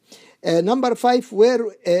Number 5, where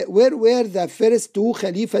were the first two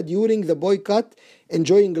Khalifa during the boycott,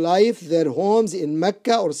 enjoying life, their homes in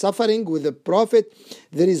Mecca, or suffering with the Prophet?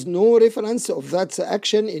 There is no reference of that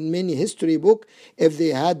action in many history book. If they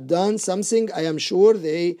had done something, I am sure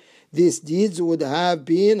these deeds would have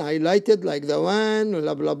been highlighted, like the one,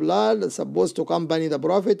 blah, blah, blah, supposed to accompany the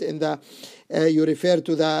Prophet in the, you refer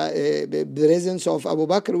to the presence of Abu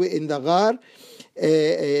Bakr in the Ghar,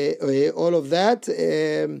 all of that.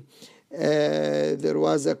 There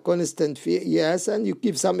was a constant fear, yes, and you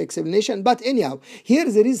give some explanation. But anyhow, here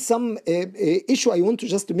there is some issue I want to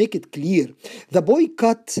just make it clear. The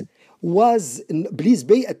boycott was, please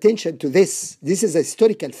pay attention to this. This is a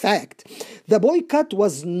historical fact. The boycott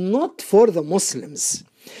was not for the Muslims.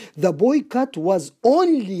 The boycott was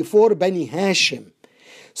only for Bani Hashem.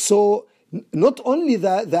 So not only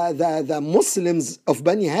the Muslims of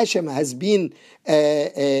Bani Hashem has been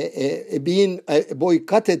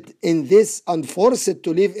boycotted in this and forced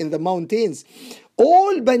to live in the mountains.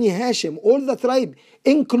 All Bani Hashem, all the tribe,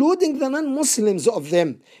 including the non-Muslims of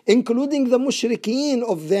them, including the mushrikeen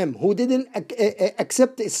of them who didn't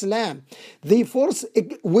accept Islam, they forced,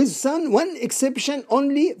 with one exception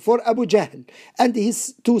only for Abu Jahl and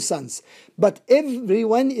his two sons. But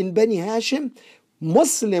everyone in Bani Hashem,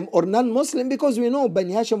 Muslim or non-Muslim, because we know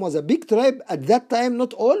Bani Hashem was a big tribe at that time,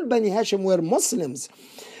 not all Bani Hashem were Muslims,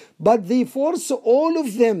 but they forced all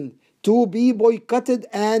of them to be boycotted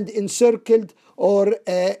and encircled, or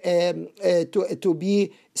to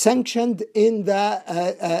be sanctioned in the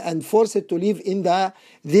and forced to live in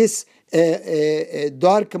this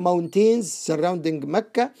dark mountains surrounding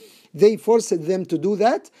Mecca. They forced them to do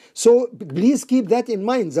that. So please keep that in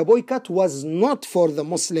mind. The boycott was not for the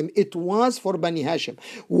Muslim. It was for Bani Hashem.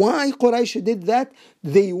 Why Quraysh did that?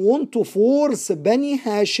 They want to force Bani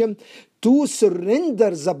Hashem to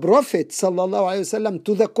surrender the Prophet ﷺ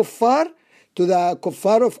to the kuffar,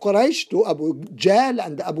 of Quraysh, to Abu Jahl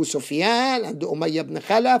and Abu Sufyan and Umayyah ibn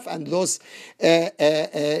Khalaf and those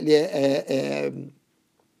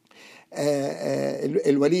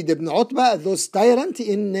Al-Walid ibn Utbah, those tyrants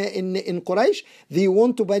in Quraysh. They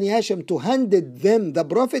want to Bani Hashem to hand them the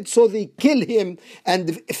Prophet so they kill him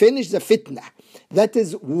and finish the fitna. That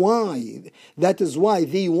is why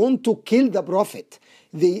they want to kill the Prophet.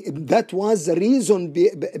 That was the reason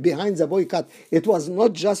behind the boycott. It was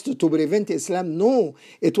not just to prevent Islam. No,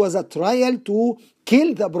 it was a trial to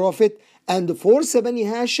kill the Prophet and force Bani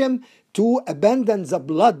Hashem to abandon the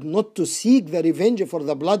blood, not to seek the revenge for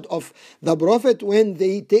the blood of the Prophet when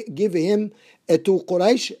they give him to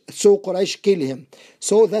Quraysh, so Quraysh kill him.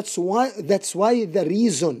 So that's why the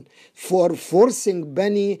reason for forcing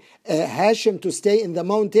Bani Hashem to stay in the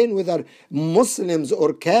mountain, whether Muslims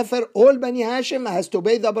or Kafir, all Bani Hashem has to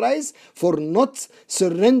pay the price for not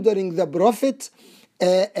surrendering the Prophet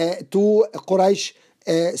to Quraysh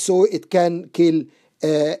so it can kill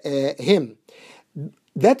him.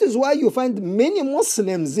 That is why you find many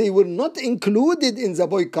Muslims, they were not included in the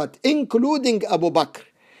boycott, including Abu Bakr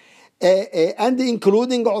and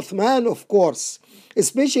including Uthman, of course.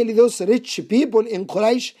 Especially those rich people in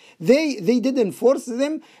Quraysh, they didn't force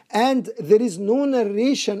them, and there is no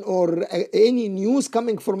narration or any news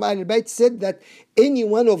coming from Ahl Bayt said that any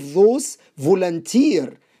one of those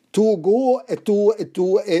volunteer to go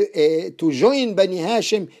to join Bani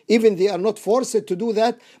Hashem, even they are not forced to do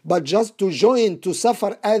that, but just to join, to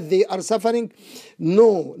suffer as they are suffering.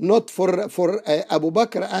 No, not for Abu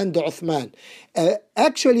Bakr and Uthman.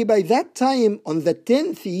 Actually, by that time, on the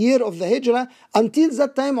 10th year of the Hijrah, until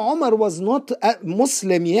that time, Umar was not a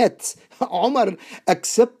Muslim yet. Umar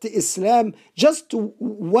accepted Islam just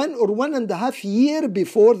 1 or 1.5 years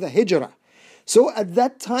before the Hijrah. So at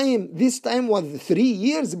that time, this time was 3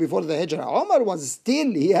 years before the Hijrah. Umar was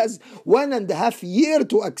still, he has 1.5 years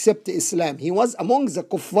to accept Islam. He was among the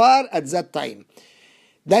kuffar at that time.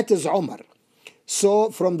 That is Umar.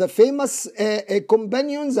 So from the famous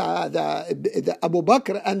companions, the Abu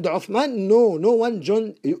Bakr and Uthman, no one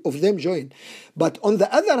of them joined. But on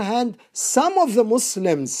the other hand, some of the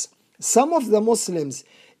Muslims,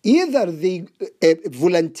 either they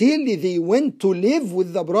voluntarily they went to live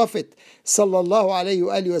with the Prophet sallallahu alaihi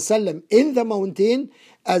wasallam in the mountain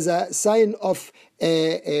as a sign of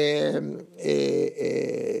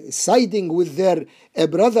siding with their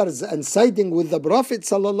brothers and siding with the Prophet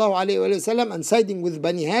sallallahu alaihi wasallam and siding with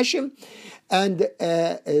Bani Hashem, and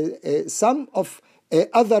some of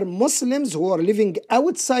other Muslims who are living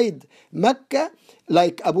outside Mecca,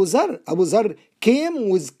 like Abu Zar. Abu Zar came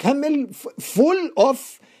with camel full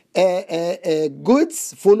of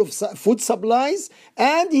goods, full of food supplies,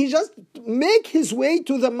 and he just make his way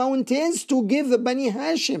to the mountains to give the Bani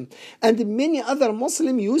Hashem. And many other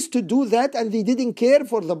Muslims used to do that, and they didn't care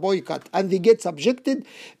for the boycott, and they get subjected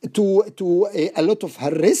to a lot of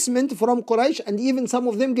harassment from Quraysh, and even some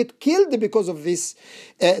of them get killed because of this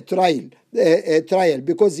trial,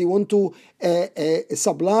 because they want to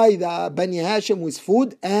supply the Bani Hashem with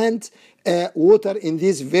food and water in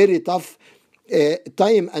this very tough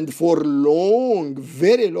time, and for long,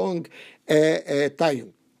 very long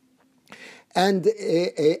time. And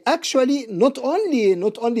actually, not only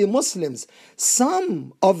Muslims,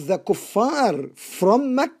 some of the kuffar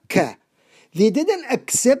from Mecca, they didn't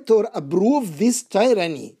accept or approve this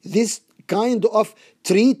tyranny, this kind of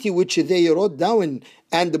treaty which they wrote down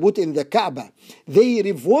and put in the Kaaba. They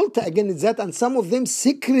revolt against that, and some of them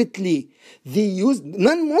secretly, they used,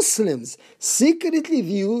 non-Muslims, secretly they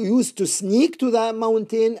used to sneak to the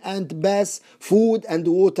mountain and pass food and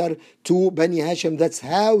water to Bani Hashem. That's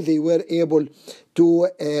how they were able to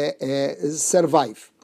survive.